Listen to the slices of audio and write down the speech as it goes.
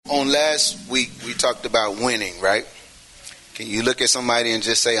on last week, we talked about winning, right? Can you look at somebody and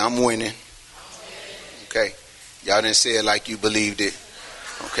just say, I'm winning? Okay. Y'all didn't say it like you believed it.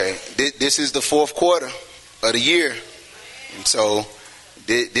 Okay. This is the fourth quarter of the year. And so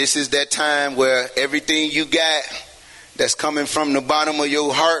this is that time where everything you got that's coming from the bottom of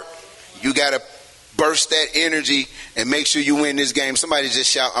your heart, you got to burst that energy and make sure you win this game. Somebody just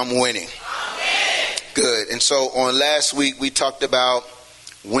shout, I'm winning. Good. And so on last week, we talked about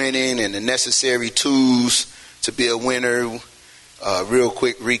winning and the necessary tools to be a winner. Real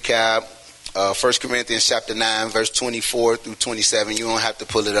quick recap. 1 Corinthians chapter 9, verse 24 through 27. You don't have to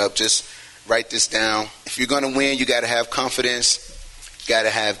pull it up. Just write this down. If you're going to win, you got to have confidence. You got to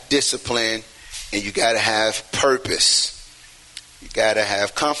have discipline. And you got to have purpose. You got to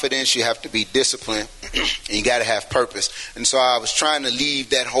have confidence. You have to be disciplined. And you got to have purpose. And so I was trying to leave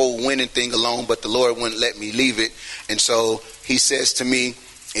that whole winning thing alone, but the Lord wouldn't let me leave it. And so he says to me,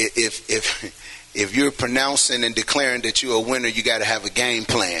 if you're pronouncing and declaring that you're a winner, you got to have a game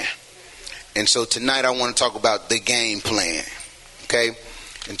plan. And so tonight I want to talk about the game plan. Okay?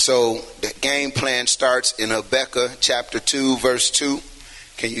 And so the game plan starts in Habakkuk chapter 2, verse 2.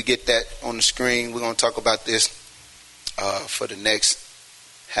 Can you get that on the screen? We're going to talk about this for the next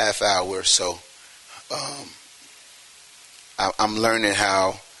half hour. So I'm learning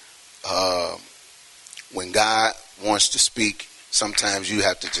how when God wants to speak, sometimes you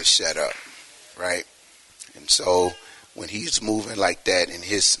have to just shut up, right? And so when he's moving like that and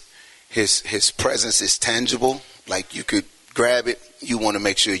his presence is tangible, like you could grab it, you want to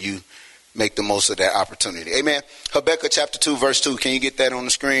make sure you make the most of that opportunity. Amen. Habakkuk chapter 2, verse 2. Can you get that on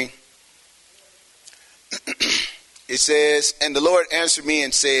the screen? It says, and the Lord answered me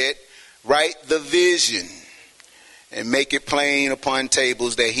and said, write the vision and make it plain upon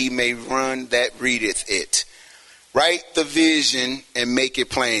tables that he may run that readeth it. Write the vision and make it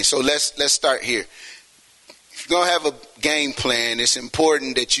plain. So let's start here. If you're going to have a game plan, it's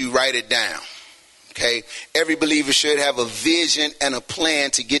important that you write it down. Okay? Every believer should have a vision and a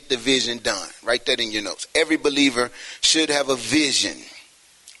plan to get the vision done. Write that in your notes. Every believer should have a vision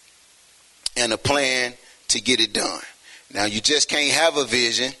and a plan to get it done. Now, you just can't have a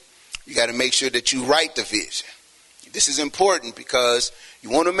vision. You got to make sure that you write the vision. This is important because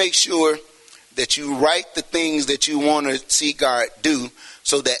you want to make sure that you write the things that you want to see God do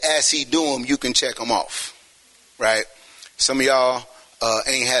so that as he do them, you can check them off, right? Some of y'all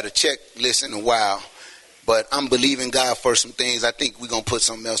ain't had a checklist in a while, but I'm believing God for some things. I think we're going to put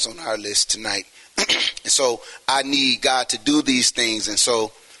something else on our list tonight. And so I need God to do these things. And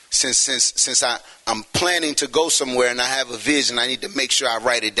so since I'm planning to go somewhere and I have a vision, I need to make sure I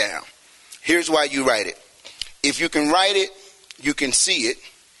write it down. Here's why you write it. If you can write it, you can see it.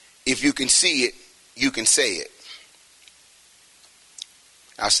 If you can see it, you can say it.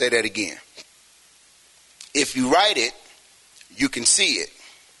 I'll say that again. If you write it, you can see it.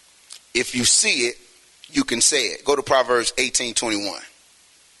 If you see it, you can say it. Go to Proverbs 18:21.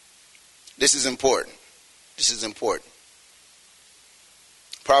 This is important. This is important.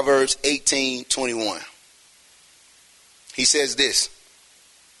 Proverbs 18:21. He says this.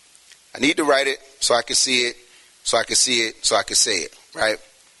 I need to write it so I can see it, so I can see it, so I can say it, right?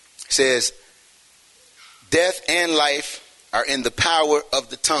 It says, death and life are in the power of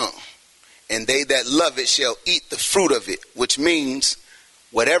the tongue, and they that love it shall eat the fruit of it, which means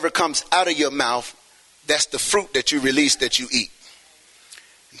whatever comes out of your mouth, that's the fruit that you release that you eat.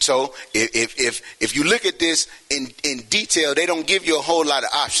 So if you look at this in detail, they don't give you a whole lot of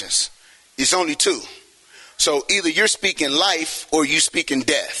options. It's only two. So either you're speaking life or you speaking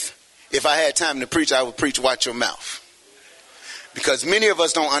death. If I had time to preach, I would preach watch your mouth. Because many of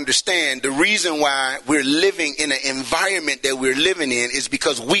us don't understand the reason why we're living in an environment that we're living in is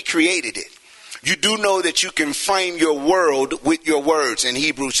because we created it. You do know that you can frame your world with your words in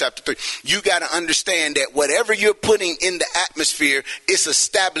Hebrews chapter 3. You got to understand that whatever you're putting in the atmosphere, it's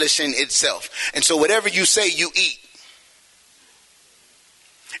establishing itself. And so whatever you say, you eat.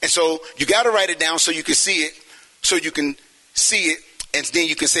 And so you got to write it down so you can see it, and then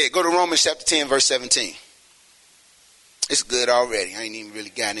you can say it. Go to Romans chapter 10, verse 17. It's good already. I ain't even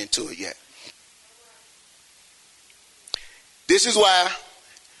really gotten into it yet. This is why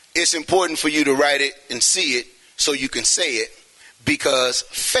it's important for you to write it and see it so you can say it, because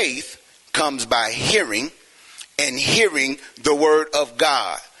faith comes by hearing, and hearing the word of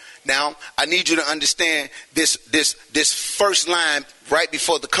God. Now, I need you to understand this first line right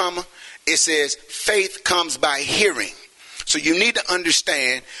before the comma. It says faith comes by hearing. So you need to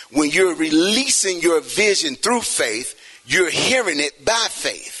understand when you're releasing your vision through faith, you're hearing it by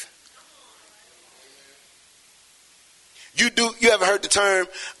faith. You ever heard the term,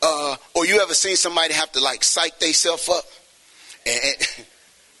 or you ever seen somebody have to like psych themselves up?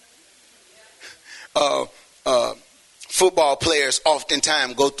 And football players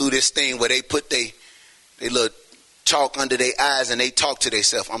oftentimes go through this thing where they put they little chalk under their eyes and they talk to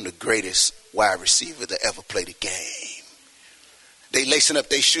themselves. I'm the greatest wide receiver that ever played a game. They lacing up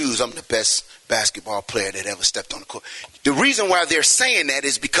their shoes. I'm the best basketball player that ever stepped on the court. The reason why they're saying that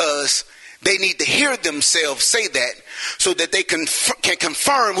is because they need to hear themselves say that so that they can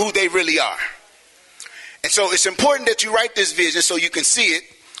confirm who they really are. And so it's important that you write this vision so you can see it.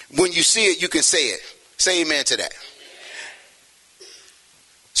 When you see it, you can say it. Say amen to that.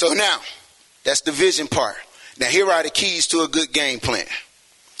 So now, that's the vision part. Now here are the keys to a good game plan.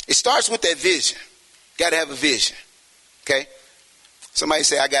 It starts with that vision. Got to have a vision. Okay? Somebody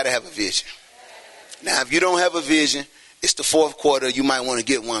say, I got to have a vision. Now, if you don't have a vision, it's the fourth quarter. You might want to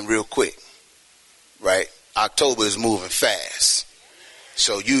get one real quick. Right? October is moving fast.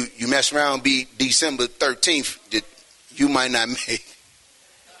 So you mess around, be December 13th, you might not make.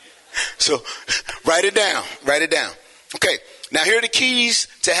 So write it down. Write it down. Okay. Now here are the keys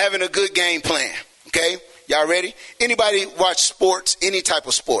to having a good game plan. Okay. Y'all ready? Anybody watch sports? Any type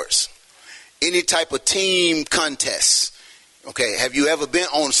of sports? Any type of team contests? Okay. Have you ever been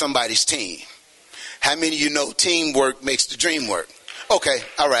on somebody's team? How many of you know teamwork makes the dream work? Okay.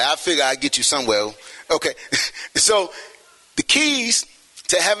 All right. I figure I'd get you somewhere. Okay. So the keys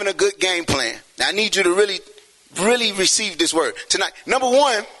to having a good game plan. Now I need you to really receive this word tonight. Number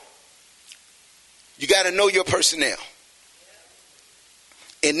one, you got to know your personnel.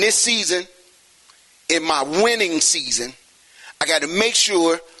 In this season, in my winning season, I got to make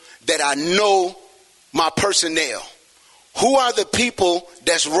sure that I know my personnel. Who are the people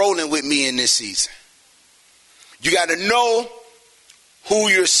that's rolling with me in this season? You got to know who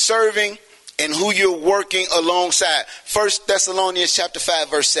you're serving and who you're working alongside. 1 Thessalonians chapter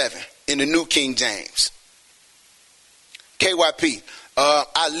 5, verse 7 in the New King James. KYP.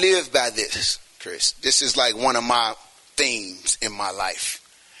 I live by this, Chris. This is like one of my themes in my life.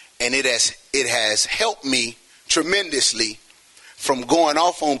 And it has helped me tremendously from going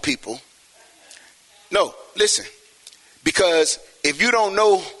off on people. No, listen. Because if you don't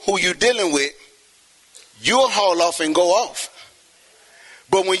know who you're dealing with, you'll haul off and go off.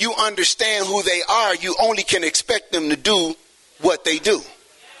 But when you understand who they are, you only can expect them to do what they do.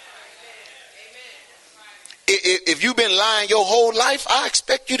 If you've been lying your whole life, I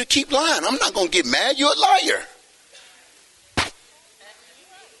expect you to keep lying. I'm not going to get mad. You're a liar.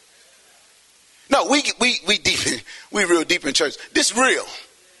 No, we real deep in church. This real.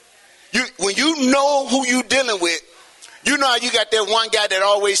 When you know who you dealing with, you know how you got that one guy that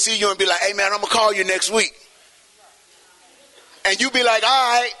always see you and be like, hey man, I'm going to call you next week. And you be like, all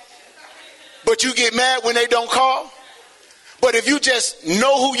right. But you get mad when they don't call. But if you just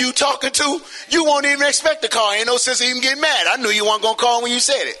know who you talking to, you won't even expect the call. Ain't no sense of even getting mad. I knew you weren't going to call when you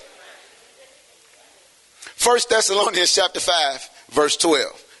said it. 1 Thessalonians chapter 5, verse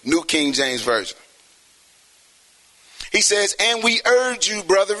 12. New King James Version. He says, and we urge you,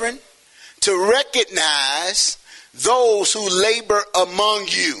 brethren, to recognize those who labor among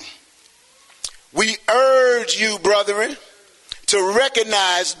you. We urge you, brethren, to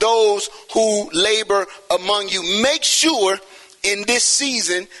recognize those who labor among you. Make sure in this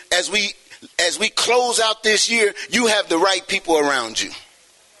season, as we close out this year, you have the right people around you.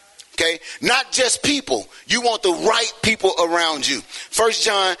 Okay, not just people. You want the right people around you. 1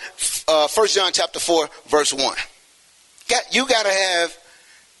 John chapter 4, verse 1. You got to have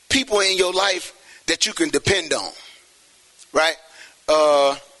people in your life that you can depend on. Right?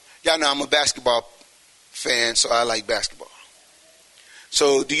 Y'all know I'm a basketball fan, so I like basketball.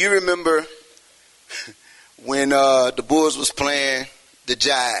 So do you remember when the Bulls was playing the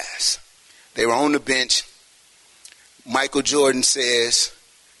Jazz? They were on the bench. Michael Jordan says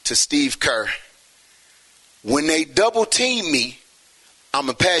to Steve Kerr, when they double team me, I'm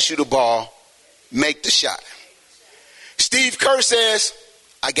going to pass you the ball, make the shot. Steve Kerr says,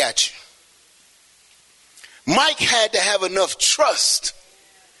 I got you. Mike had to have enough trust.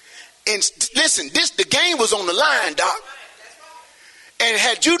 And listen, the game was on the line, Doc. And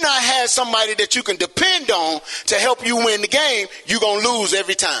had you not had somebody that you can depend on to help you win the game, you're going to lose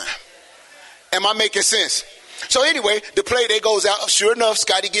every time. Am I making sense? So anyway, the play that goes out, sure enough,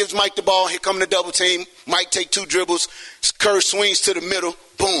 Scotty gives Mike the ball. Here come the double team. Mike take 2 dribbles. Kerr swings to the middle.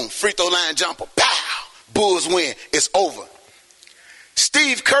 Boom. Free throw line jumper. Pow. Bulls win. It's over.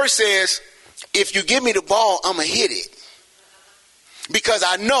 Steve Kerr says, if you give me the ball, I'm going to hit it. Because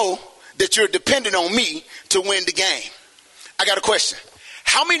I know that you're dependent on me to win the game. I got a question.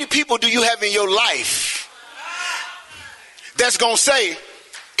 How many people do you have in your life that's going to say,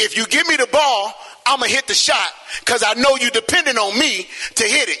 if you give me the ball, I'm going to hit the shot because I know you're depending on me to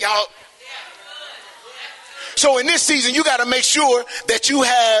hit it, y'all. So in this season, you got to make sure that you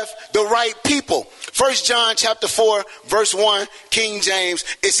have the right people. 1 John chapter 4, verse 1, King James,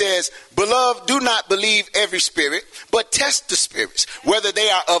 it says, beloved, do not believe every spirit, but test the spirits, whether they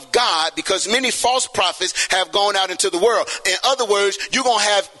are of God, because many false prophets have gone out into the world. In other words, you're going to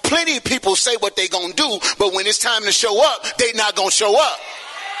have plenty of people say what they're going to do, but when it's time to show up, they're not going to show up.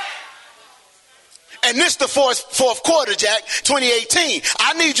 And this the fourth quarter, Jack, 2018.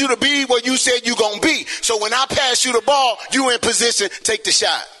 I need you to be where you said you're going to be. So when I pass you the ball, you in position, take the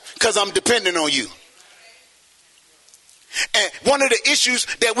shot, because I'm depending on you. And one of the issues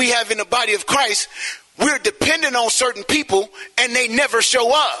that we have in the body of Christ, we're dependent on certain people and they never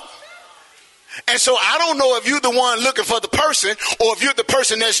show up. And so I don't know if you're the one looking for the person or if you're the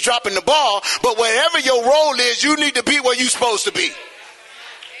person that's dropping the ball, but whatever your role is, you need to be where you're supposed to be.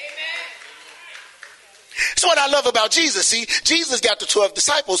 That's what I love about Jesus. See, Jesus got the 12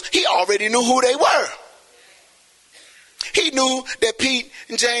 disciples. He already knew who they were. He knew that Pete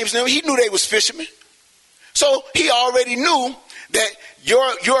and James, he knew they was fishermen. So he already knew that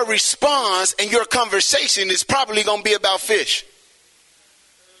your response and your conversation is probably going to be about fish.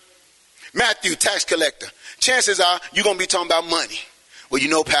 Matthew, tax collector. Chances are you're going to be talking about money. Well, you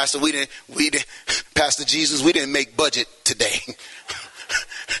know, Pastor, we didn't, Pastor Jesus, we didn't make budget today.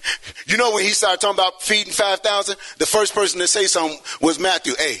 You know, when he started talking about feeding 5,000, the first person to say something was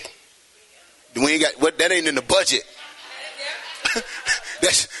Matthew. Hey, we ain't got what? That ain't in the budget.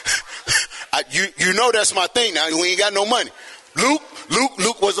 You know that's my thing now. We ain't got no money.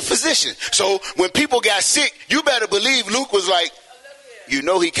 Luke was a physician. So when people got sick, you better believe Luke was like, you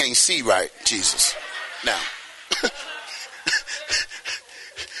know he can't see right, Jesus. Now,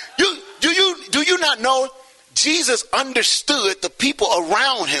 do you not know? Jesus understood the people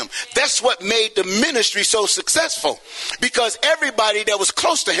around him. That's what made the ministry so successful, because everybody that was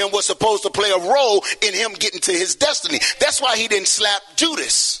close to him was supposed to play a role in him getting to his destiny. That's why he didn't slap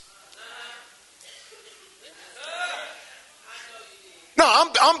Judas. No,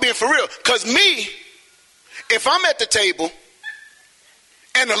 I'm being for real. Because me, if I'm at the table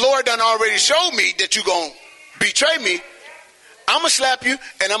and the Lord done already showed me that you're going to betray me, I'm going to slap you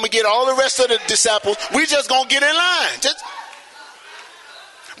and I'm going to get all the rest of the disciples. We just going to get in line.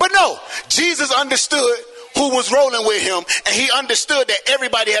 But no, Jesus understood who was rolling with him, and he understood that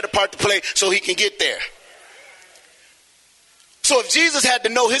everybody had a part to play so he can get there. So if Jesus had to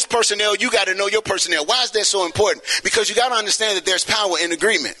know his personnel, you got to know your personnel. Why is that so important? Because you got to understand that there's power in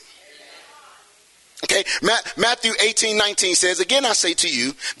agreement. Okay, Matthew 18:19 says, again, I say to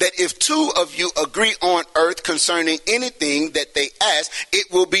you that if two of you agree on earth concerning anything that they ask,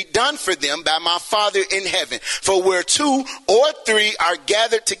 it will be done for them by my Father in heaven. For where two or three are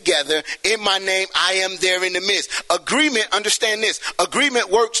gathered together in my name, I am there in the midst. Agreement, understand this, agreement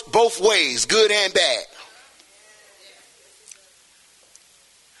works both ways, good and bad.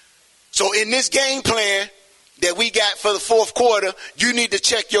 So in this game plan that we got for the fourth quarter, you need to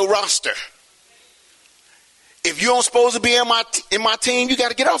check your roster. If you don't supposed to be in my team, you got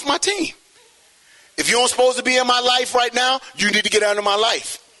to get off my team. If you don't supposed to be in my life right now, you need to get out of my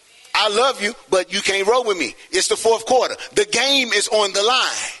life. I love you, but you can't roll with me. It's the fourth quarter. The game is on the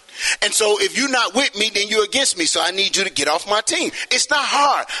line. And so if you're not with me, then you're against me. So I need you to get off my team. It's not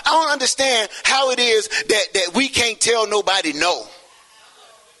hard. I don't understand how it is that we can't tell nobody no.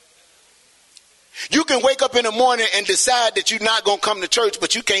 You can wake up in the morning and decide that you're not going to come to church,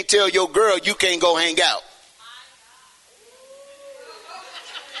 but you can't tell your girl you can't go hang out.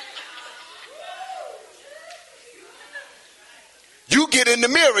 You get in the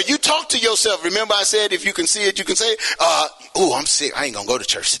mirror. You talk to yourself. Remember I said if you can see it, you can say, oh, I'm sick. I ain't going to go to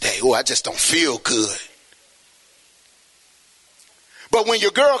church today. Oh, I just don't feel good. But when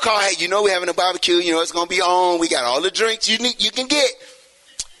your girl call, hey, we're having a barbecue. It's going to be on. We got all the drinks you can get.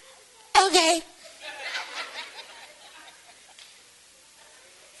 Okay.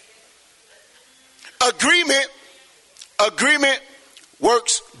 Agreement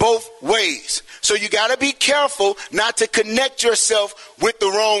works both ways. So you got to be careful not to connect yourself with the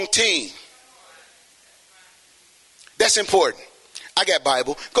wrong team. That's important. I got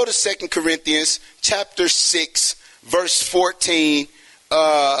Bible. Go to 2 Corinthians chapter 6, verse 14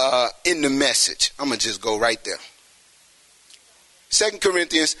 in the Message. I'm going to just go right there. 2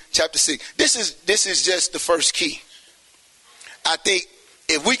 Corinthians chapter 6. This is just the first key. I think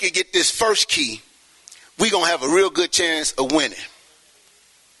if we could get this first key, we're going to have a real good chance of winning.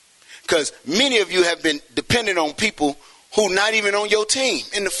 Because many of you have been dependent on people who not even on your team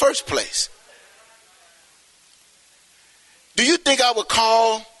in the first place. Do you think I would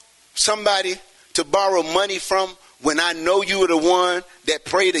call somebody to borrow money from when I know you were the one that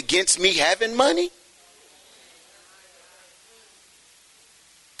prayed against me having money?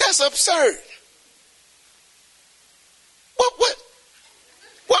 That's absurd. What,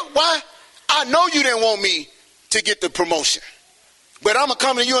 why? I know you didn't want me to get the promotion, but I'm going to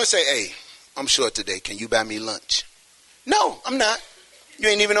come to you and say, hey, I'm short today. Can you buy me lunch? No, I'm not. You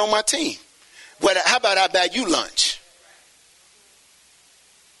ain't even on my team. But how about I buy you lunch?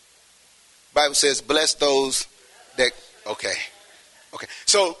 Bible says, bless those that, okay.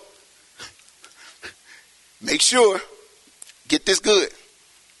 So, make sure, get this good.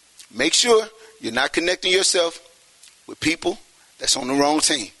 Make sure you're not connecting yourself with people that's on the wrong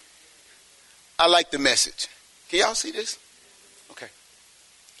team. I like the message. Can y'all see this? Okay.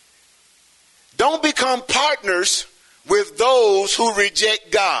 Don't become partners with those who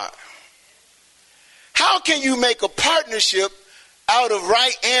reject God. How can you make a partnership out of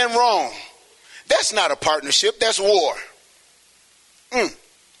right and wrong? That's not a partnership. That's war.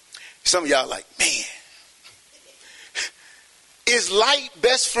 Some of y'all like, man, is light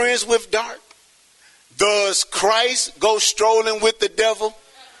best friends with dark? Does Christ go strolling with the devil?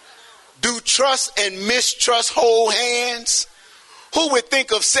 Do trust and mistrust hold hands? Who would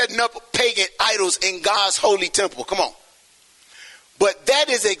think of setting up pagan idols in God's holy temple? Come on. But that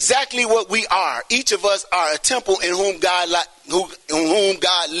is exactly what we are. Each of us are a temple in whom God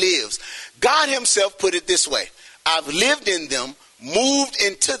lives. God himself put it this way. I've lived in them, moved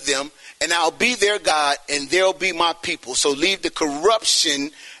into them, and I'll be their God, and they'll be my people. So leave the corruption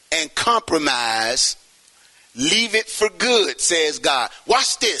and compromise. Leave it for good, says God.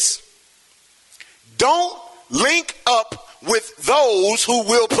 Watch this. Don't link up with those who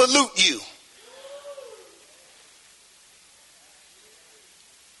will pollute you.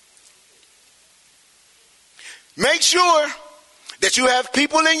 Make sure that you have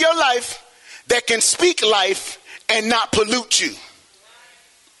people in your life that can speak life and not pollute you.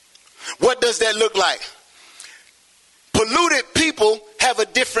 What does that look like? Polluted people have a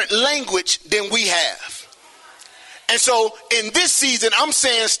different language than we have. And so in this season, I'm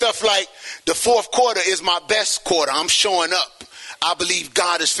saying stuff like the fourth quarter is my best quarter. I'm showing up. I believe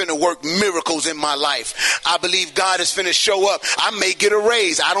God is finna work miracles in my life. I believe God is finna show up. I may get a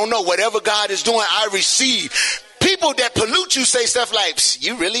raise. I don't know. Whatever God is doing, I receive. People that pollute you say stuff like,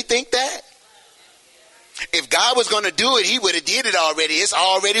 you really think that? If God was going to do it, he would have did it already. It's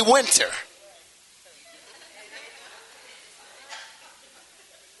already winter.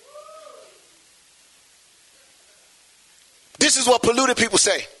 This is what polluted people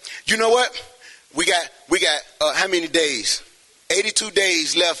say. You know what? We got how many days? 82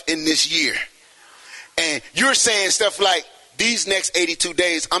 days left in this year. And you're saying stuff like, these next 82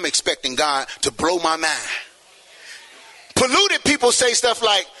 days, I'm expecting God to blow my mind. Polluted people say stuff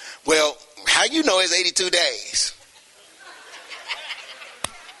like, well, how you know it's 82 days?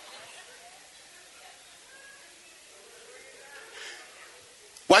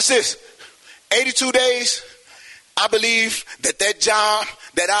 Watch this. 82 days. I believe that job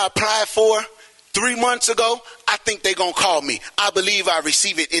that I applied for 3 months ago, I think they're going to call me. I believe I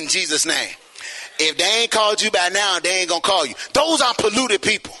receive it in Jesus' name. If they ain't called you by now, they ain't going to call you. Those are polluted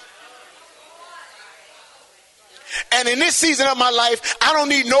people. And in this season of my life, I don't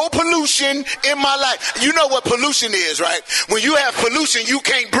need no pollution in my life. You know what pollution is, right? When you have pollution, you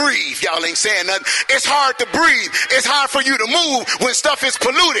can't breathe. Y'all ain't saying nothing. It's hard to breathe. It's hard for you to move when stuff is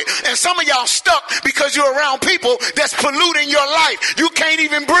polluted. And some of y'all stuck because you're around people that's polluting your life. You can't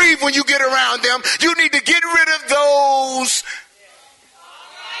even breathe when you get around them. You need to get rid of those.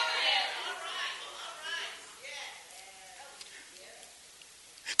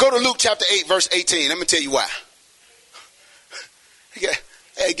 Go to Luke chapter 8, verse 18. Let me tell you why.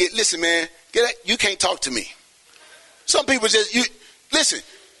 Hey, listen, man. You can't talk to me. Some people just listen.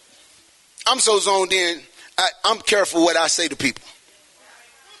 I'm so zoned in. I'm careful what I say to people.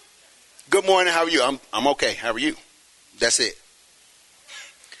 Good morning. How are you? I'm okay. How are you? That's it.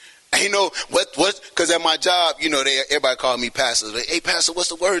 And you know what? Because at my job, everybody call me pastor. Like, hey, pastor, what's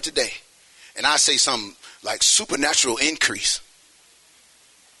the word today? And I say something like supernatural increase.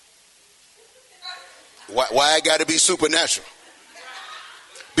 Why I got to be supernatural?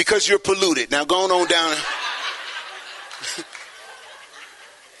 Because you're polluted. Now going on down.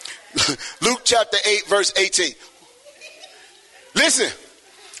 Luke chapter 8, verse 18. Listen.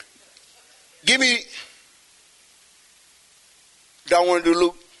 Give me. Do I want to do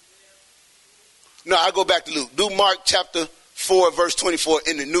Luke? No, I go back to Luke. Do Mark chapter 4, verse 24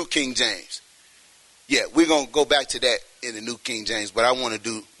 in the New King James. Yeah, we're going to go back to that in the New King James, but I want to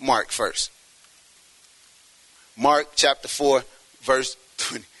do Mark first. Mark chapter 4, verse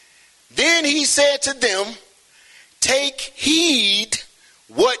 20. Then he said to them, take heed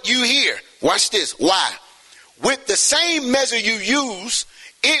what you hear. Watch this. Why? With the same measure you use,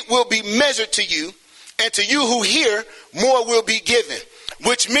 it will be measured to you, and to you who hear, more will be given.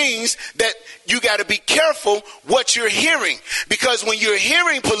 Which means that you got to be careful what you're hearing, because when you're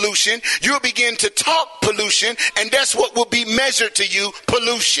hearing pollution, you'll begin to talk pollution, and that's what will be measured to you,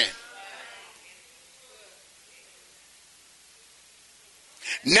 pollution.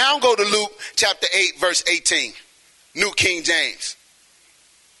 Now go to Luke chapter 8, verse 18, New King James.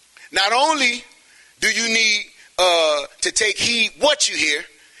 Not only do you need to take heed what you hear,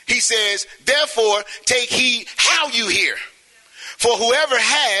 he says, therefore take heed how you hear. For whoever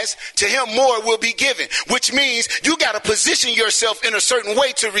has, to him more will be given. Which means you got to position yourself in a certain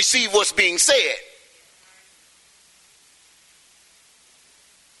way to receive what's being said.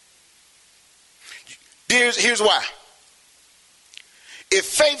 Here's why. If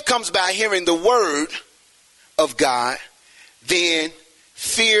faith comes by hearing the word of God, then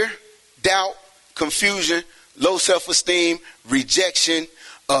fear, doubt, confusion, low self-esteem, rejection,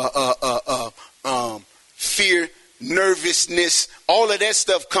 fear, nervousness, all of that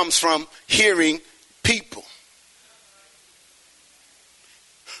stuff comes from hearing people.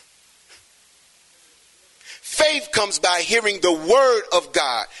 Faith comes by hearing the word of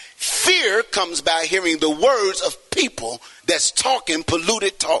God. Fear comes by hearing the words of people that's talking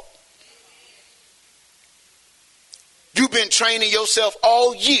polluted talk. You've been training yourself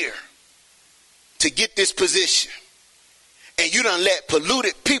all year to get this position, and you done let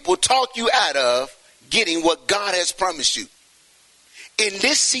polluted people talk you out of getting what God has promised you. In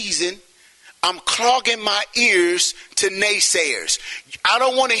this season, I'm clogging my ears to naysayers. I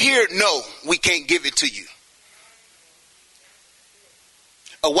don't want to hear, no, we can't give it to you.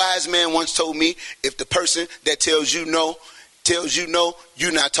 A wise man once told me, if the person that tells you no,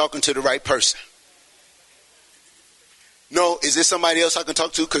 you're not talking to the right person. No, is there somebody else I can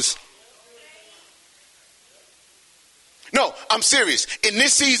talk to? No, I'm serious. In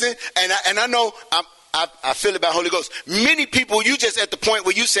this season, and I know I feel about Holy Ghost. Many people, you just at the point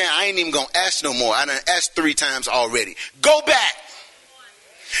where you saying, I ain't even going to ask no more. I done asked 3 times already. Go back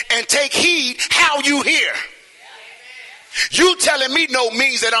and take heed how you hear. You telling me no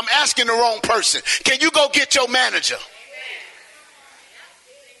means that I'm asking the wrong person. Can you go get your manager?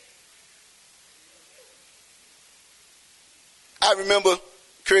 I remember,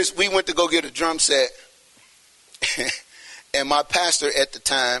 Chris, we went to go get a drum set. And my pastor at the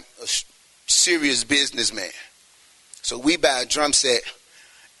time, a serious businessman. So we buy a drum set,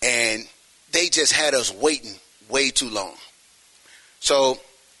 and they just had us waiting way too long. So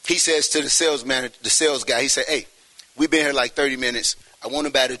he says to the sales manager, the sales guy, he said, hey, we've been here like 30 minutes. I want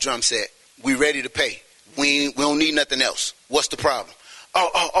to buy the drum set. We ready to pay. We don't need nothing else. What's the problem?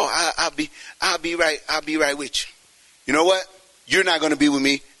 I'll be right with you. You know what? You're not going to be with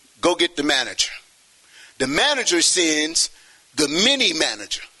me. Go get the manager. The manager sends the mini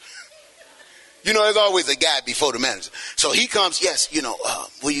manager. You know, there's always a guy before the manager. So he comes, yes,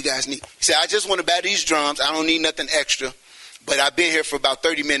 what you guys need? He said, I just want to buy these drums. I don't need nothing extra. But I've been here for about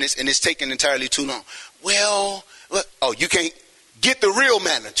 30 minutes, and it's taking entirely too long. Well, you can't get the real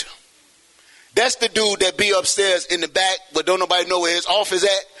manager. That's the dude that be upstairs in the back, but don't nobody know where his office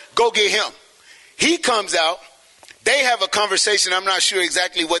at. Go get him. He comes out. They have a conversation. I'm not sure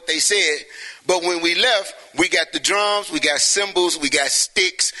exactly what they said, but when we left, we got the drums, we got cymbals, we got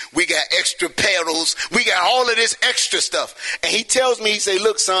sticks, we got extra pedals, we got all of this extra stuff. And he tells me, he say,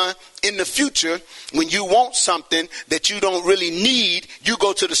 look, son, in the future, when you want something that you don't really need, you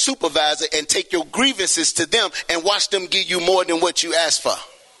go to the supervisor and take your grievances to them and watch them give you more than what you asked for.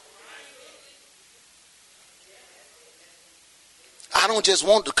 I don't just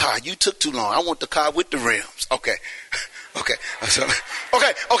want the car. You took too long. I want the car with the rims. Okay. Okay.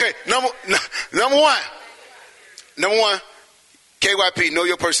 Number one, KYP, know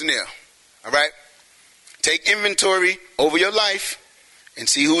your personnel. All right. Take inventory over your life and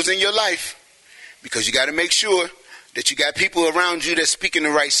see who's in your life, because you got to make sure that you got people around you that's speaking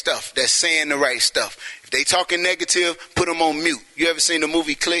the right stuff, that's saying the right stuff. If they talking negative, put them on mute. You ever seen the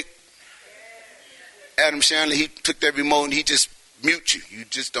movie Click? Adam Sandler, he took that remote and he just mute you. You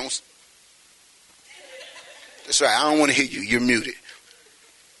just don't. That's right. I don't want to hear you. You're muted.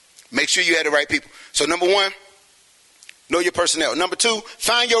 Make sure you have the right people. So number one, know your personnel. Number two,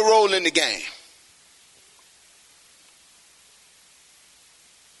 find your role in the game.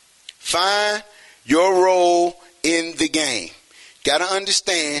 Find your role in the game. Got to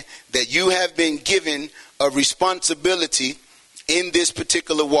understand that you have been given a responsibility in this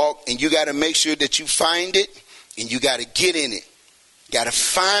particular walk, and you got to make sure that you find it And you got to get in it. Got to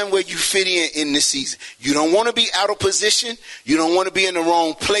find where you fit in this season. You don't want to be out of position. You don't want to be in the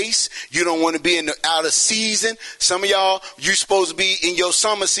wrong place. You don't want to be out of season. Some of y'all, you're supposed to be in your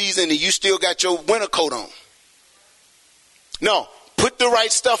summer season and you still got your winter coat on. No, put the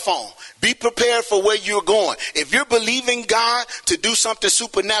right stuff on. Be prepared for where you're going. If you're believing God to do something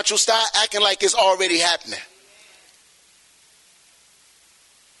supernatural, start acting like it's already happening.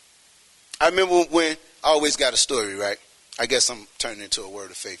 I remember when, I always got a story, right? I guess I'm turning into a word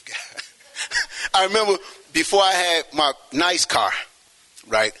of faith guy. I remember before I had my nice car,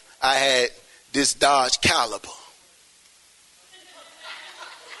 right? I had this Dodge Caliber.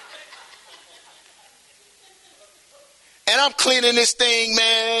 And I'm cleaning this thing,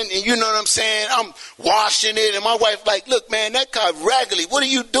 man, and you know what I'm saying? I'm washing it, and my wife like, look, man, that car raggedy. What are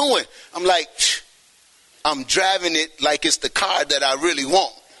you doing? I'm like, I'm driving it like it's the car that I really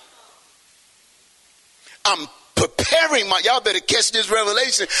want. I'm preparing y'all better catch this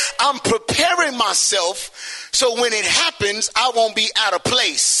revelation. I'm preparing myself so when it happens, I won't be out of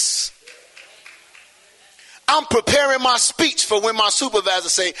place. I'm preparing my speech for when my supervisor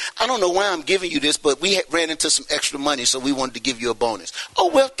say, I don't know why I'm giving you this, but we ran into some extra money, so we wanted to give you a bonus. Oh,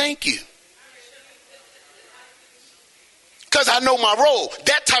 well, thank you. Because I know my role.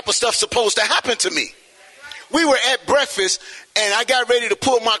 That type of stuff's supposed to happen to me. We were at breakfast, and I got ready to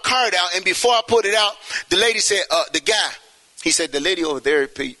pull my card out, and before I put it out, the lady said, the guy, he said, the lady over there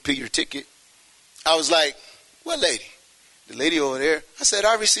pay your ticket. I was like, what lady? The lady over there. I said,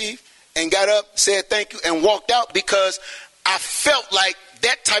 I received, and got up, said thank you, and walked out because I felt like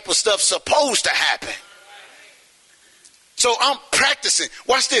that type of stuff's supposed to happen. So I'm practicing.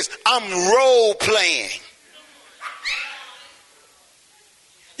 Watch this. I'm role playing.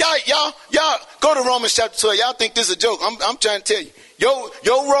 Y'all go to Romans chapter 12. Y'all think this is a joke. I'm trying to tell you.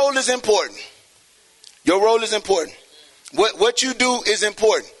 Your role is important. Your role is important. What you do is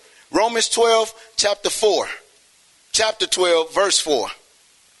important. Romans 12, chapter 4. Chapter 12, verse 4.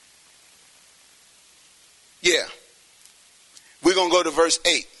 Yeah. We're going to go to verse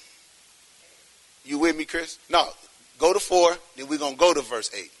 8. You with me, Chris? No. Go to 4, then we're going to go to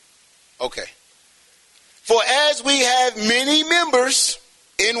verse 8. Okay. For as we have many members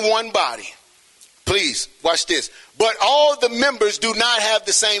in one body. Please, watch this. But all the members do not have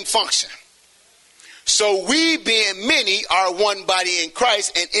the same function. So we, being many, are one body in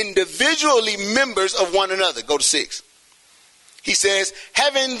Christ and individually members of one another. Go to 6. He says,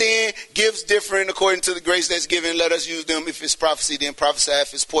 having then gifts different according to the grace that's given, let us use them. If it's prophecy, then prophesy.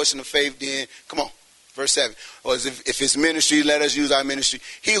 If it's portion of faith, then, come on, verse 7. Or if it's ministry, let us use our ministry.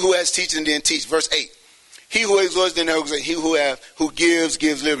 He who has teaching, then teach. Verse 8. He who exhorts, then exhorts. He who gives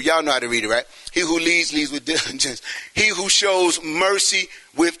liberty. Y'all know how to read it, right? He who leads with diligence. He who shows mercy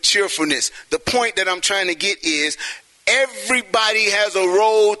with cheerfulness. The point that I'm trying to get is everybody has a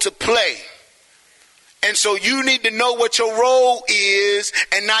role to play. And so you need to know what your role is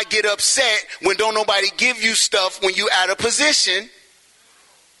and not get upset when don't nobody give you stuff when you out of position.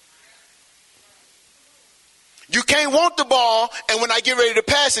 You can't want the ball, and when I get ready to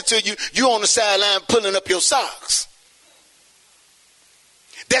pass it to you, you on the sideline pulling up your socks.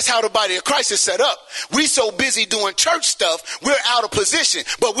 That's how the body of Christ is set up. We so busy doing church stuff, we're out of position.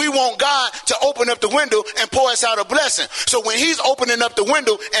 But we want God to open up the window and pour us out a blessing. So when he's opening up the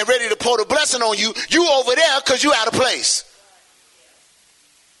window and ready to pour the blessing on you, you over there because you out of place.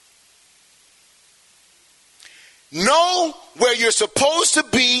 Know where you're supposed to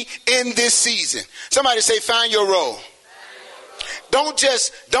be in this season. Somebody say, find your role. Don't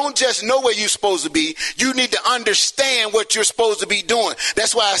just know where you're supposed to be. You need to understand what you're supposed to be doing.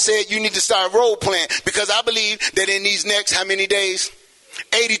 That's why I said you need to start role playing, because I believe that in these next, how many days?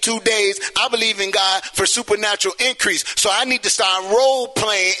 82 days, I believe in God for supernatural increase. So I need to start role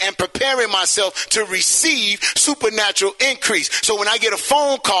playing and preparing myself to receive supernatural increase. So when I get a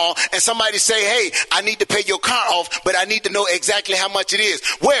phone call and somebody say, hey, I need to pay your car off, but I need to know exactly how much it is.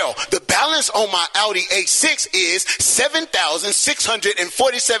 Well, the balance on my Audi A6 is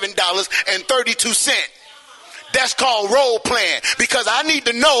 $7,647.32. That's called role playing, because I need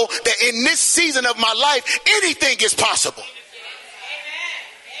to know that in this season of my life, anything is possible.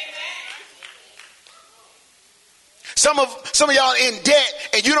 Some of y'all in debt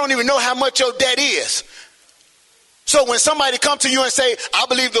and you don't even know how much your debt is. So when somebody comes to you and say, I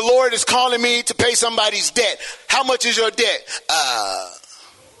believe the Lord is calling me to pay somebody's debt. How much is your debt?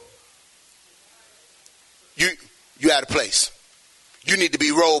 You out of place. You need to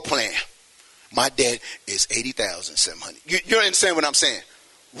be role playing. My debt is $80,700. You understand what I'm saying?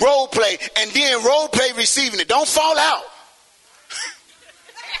 Role play, and then role play receiving it. Don't fall out.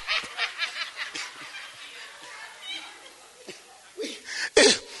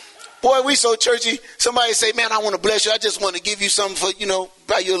 Boy, we so churchy. Somebody say, man, I want to bless you. I just want to give you something for,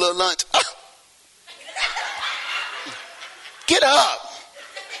 buy you a little lunch. Get up.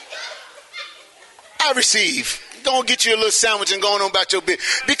 I receive. Go and get you a little sandwich and go on about your business.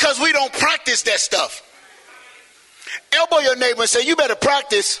 Because we don't practice that stuff. Elbow your neighbor and say, you better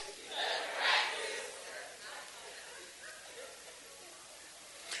practice.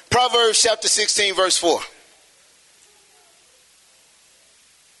 Proverbs chapter 16, verse 4.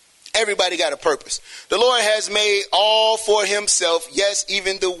 Everybody got a purpose. The Lord has made all for himself, yes,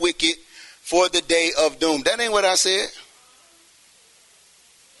 even the wicked, for the day of doom. That ain't what I said.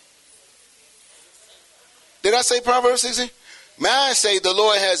 Did I say Proverbs 16? Mine say the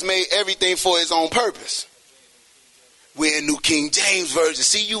Lord has made everything for his own purpose. We're in New King James Version.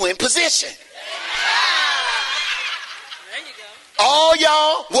 See, you in position. There you go. All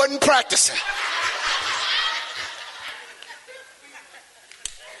y'all wasn't practicing.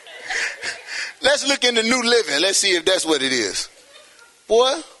 Let's look in the New Living. Let's see if that's what it is.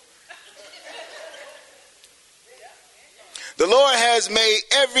 Boy. The Lord has made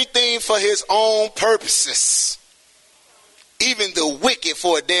everything for his own purposes. Even the wicked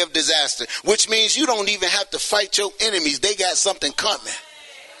for a day of disaster. Which means you don't even have to fight your enemies. They got something coming.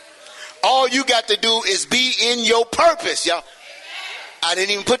 All you got to do is be in your purpose, y'all. I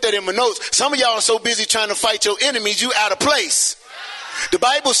didn't even put that in my notes. Some of y'all are so busy trying to fight your enemies, you out of place. The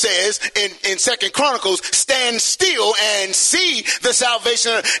Bible says in 2 Chronicles, stand still and see the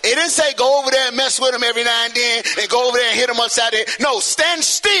salvation. It didn't say go over there and mess with him every now and then and go over there and hit him upside the head. No, stand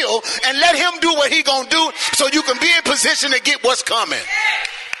still and let him do what he gonna do so you can be in position to get what's coming.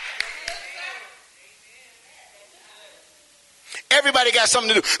 Everybody got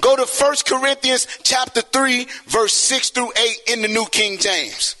something to do. Go to 1 Corinthians chapter 3, verse 6 through 8 in the New King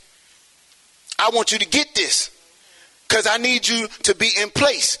James. I want you to get this. Because I need you to be in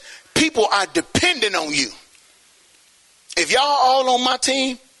place. People are dependent on you. If y'all all on my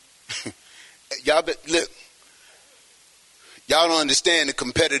team, y'all don't understand the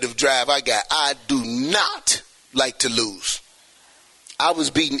competitive drive I got. I do not like to lose. I was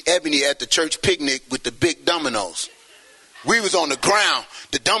beating Ebony at the church picnic with the big dominoes. We was on the ground.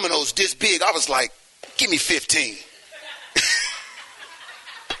 The dominoes this big. I was like, give me 15.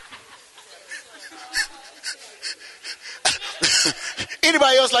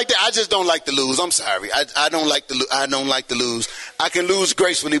 Anybody else like that? I just don't like to lose. I'm sorry. I don't like to. I don't like to lose. I can lose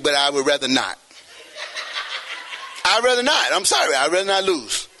gracefully, but I would rather not. I'd rather not. I'm sorry. I'd rather not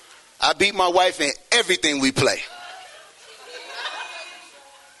lose. I beat my wife in everything we play.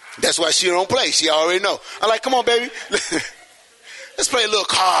 That's why she don't play. She already know. I'm like, come on, baby. Let's play a little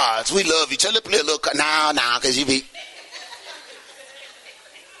cards. We love each other. Let's play a little cards. Nah, because you beat.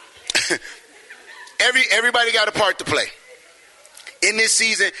 Everybody got a part to play. In this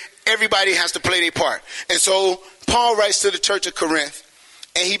season, everybody has to play their part. And so Paul writes to the church of Corinth,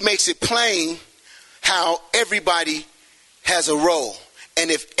 and he makes it plain how everybody has a role. And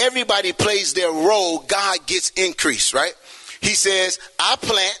if everybody plays their role, God gets increase, right? He says, I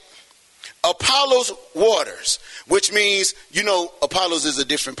plant, Apollos waters, which means, Apollos is a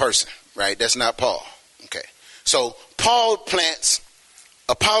different person, right? That's not Paul. Okay. So Paul plants,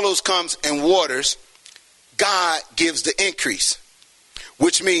 Apollos comes and waters, God gives the increase.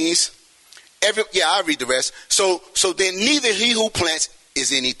 Which means, I'll read the rest. So then neither he who plants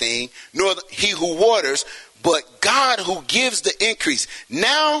is anything, nor he who waters, but God who gives the increase.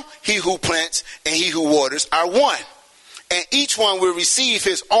 Now he who plants and he who waters are one. And each one will receive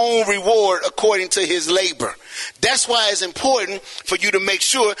his own reward according to his labor. That's why it's important for you to make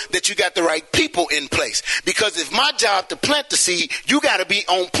sure that you got the right people in place. Because if my job to plant the seed, you got to be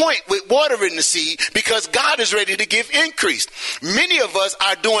on point with watering the seed because God is ready to give increase. Many of us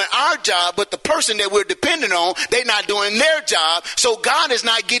are doing our job, but the person that we're dependent on, they're not doing their job. So God is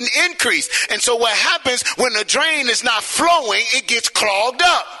not getting increase. And so what happens when the drain is not flowing, it gets clogged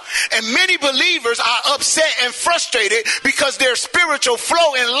up. And many believers are upset and frustrated because their spiritual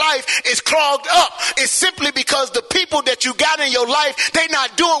flow in life is clogged up. It's simply because the people that you got in your life, they're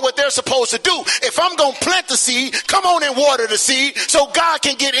not doing what they're supposed to do. If I'm going to plant the seed, come on and water the seed so God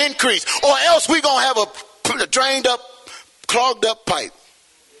can get increase. Or else we're going to have a drained up, clogged up pipe.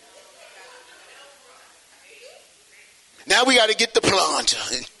 Now we got to get the plunger.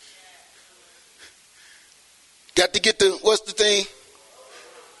 Got to get the, what's the thing?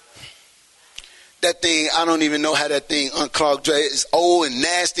 That thing, I don't even know how that thing unclogged. It's old and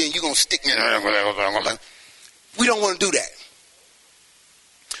nasty and you're going to stick. We don't want to do that.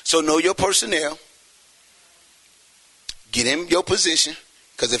 So know your personnel. Get in your position.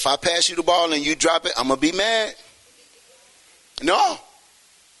 Because if I pass you the ball and you drop it, I'm going to be mad. No.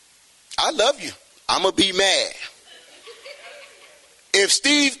 I love you. I'm going to be mad. If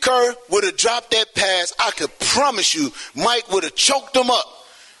Steve Kerr would have dropped that pass, I could promise you Mike would have choked him up.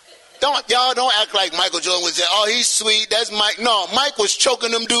 Y'all don't act like Michael Jordan would say, oh, he's sweet, that's Mike. No, Mike was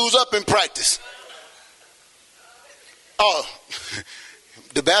choking them dudes up in practice. Oh,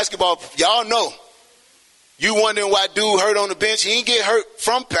 the basketball, y'all know. You wondering why dude hurt on the bench? He didn't get hurt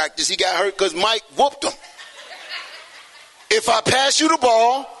from practice. He got hurt because Mike whooped him. If I pass you the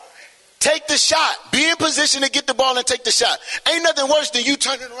ball, take the shot. Be in position to get the ball and take the shot. Ain't nothing worse than you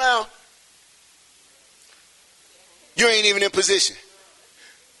turning around. You ain't even in position.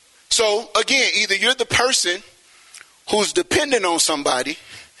 So, again, either you're the person who's dependent on somebody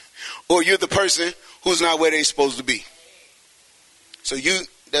or you're the person who's not where they're supposed to be. So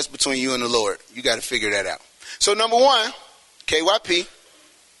that's between you and the Lord. You got to figure that out. So, number one, KYP,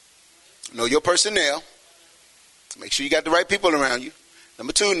 know your personnel. Make sure you got the right people around you.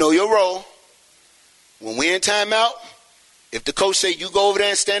 Number two, know your role. When we're in timeout, if the coach say you go over there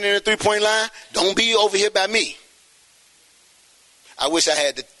and stand in the three-point line, don't be over here by me. I wish I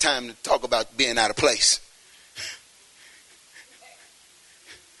had the time to talk about being out of place.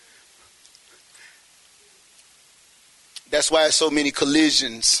 That's why there's so many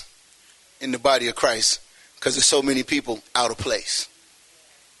collisions in the body of Christ, because there's so many people out of place.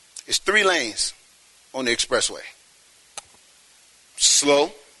 It's 3 lanes on the expressway.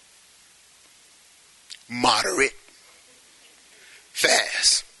 Slow, moderate,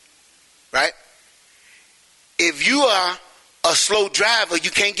 fast, right? If you are a slow driver,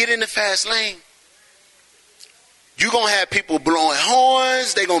 you can't get in the fast lane. You're going to have people blowing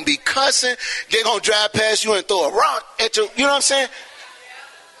horns. They're going to be cussing. They're going to drive past you and throw a rock at you. You know what I'm saying?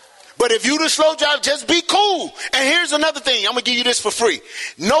 But if you the slow driver, just be cool. And here's another thing. I'm going to give you this for free.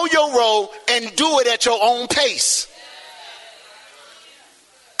 Know your role and do it at your own pace.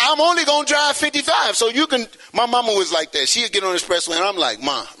 I'm only going to drive 55. So you can, my mama was like that. She'd get on the expressway and I'm like,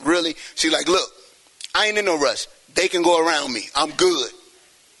 Ma, really? She's like, look, I ain't in no rush. They can go around me. I'm good.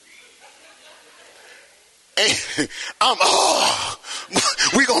 And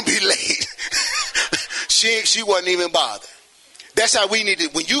we going to be late. She wasn't even bothered. That's how we need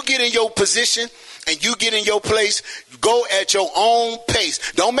it. When you get in your position and you get in your place, go at your own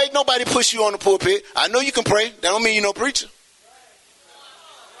pace. Don't make nobody push you on the pulpit. I know you can pray. That don't mean you're no preacher.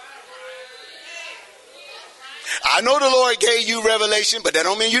 I know the Lord gave you revelation, but that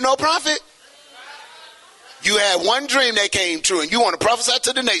don't mean you're no prophet. You had one dream that came true and you want to prophesy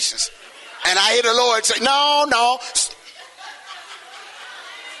to the nations. And I hear the Lord say, no.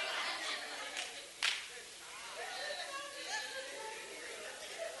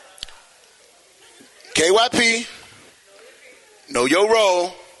 KYP, know your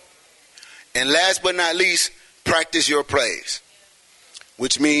role. And last but not least, practice your praise.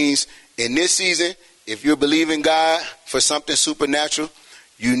 Which means in this season, if you're believing God for something supernatural,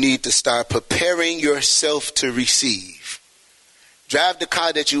 you need to start preparing yourself to receive. Drive the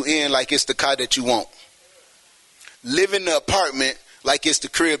car that you in like it's the car that you want. Live in the apartment like it's the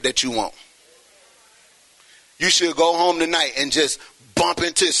crib that you want. You should go home tonight and just bump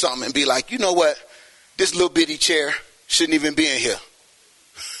into something and be like, you know what? This little bitty chair shouldn't even be in here.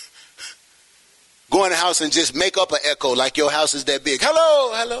 Go in the house and just make up an echo like your house is that big.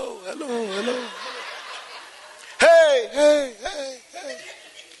 Hello, hello, hello, hello. Hey.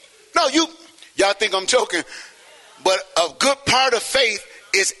 No, y'all think I'm joking, but a good part of faith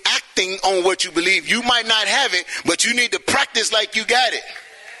is acting on what you believe. You might not have it, but you need to practice like you got it.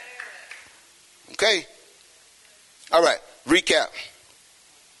 Okay? All right, recap.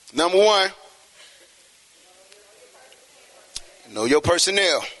 Number one, know your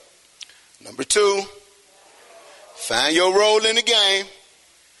personnel. Number two, find your role in the game.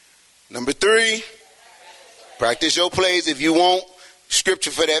 Number three, practice your plays. If you want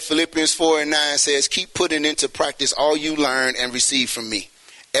scripture for that, Philippians 4:9 says, keep putting into practice all you learn and receive from me.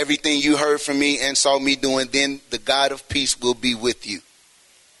 Everything you heard from me and saw me doing, then the God of peace will be with you.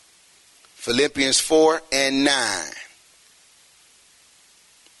 Philippians 4:9.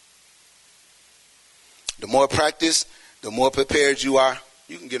 The more practice, the more prepared you are.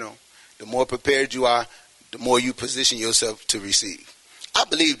 You can get on. The more prepared you are, the more you position yourself to receive. I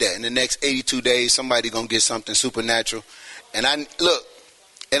believe that in the next 82 days, somebody going to get something supernatural. And I'm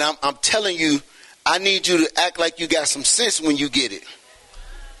telling you, I need you to act like you got some sense when you get it.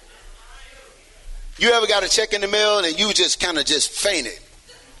 You ever got a check in the mail and you just kind of just fainted?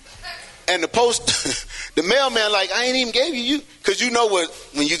 And the mailman like, I ain't even gave you. Because you know what,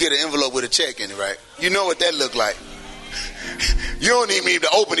 when you get an envelope with a check in it, right? You know what that look like. You don't even need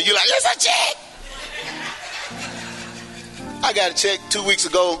to open it. You're like, it's a check. I got a check 2 weeks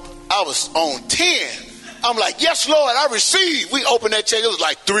ago. I was on 10. I'm like, yes, Lord, I received. We opened that check. It was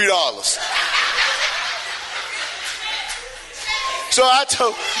like $3. So I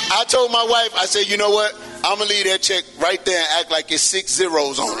told my wife, I said, you know what? I'm going to leave that check right there and act like it's 6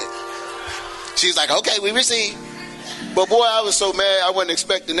 zeros on it. She's like, okay, we received. But boy, I was so mad. I wasn't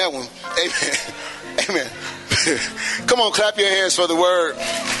expecting that one. Amen. Amen. Come on, clap your hands for the word.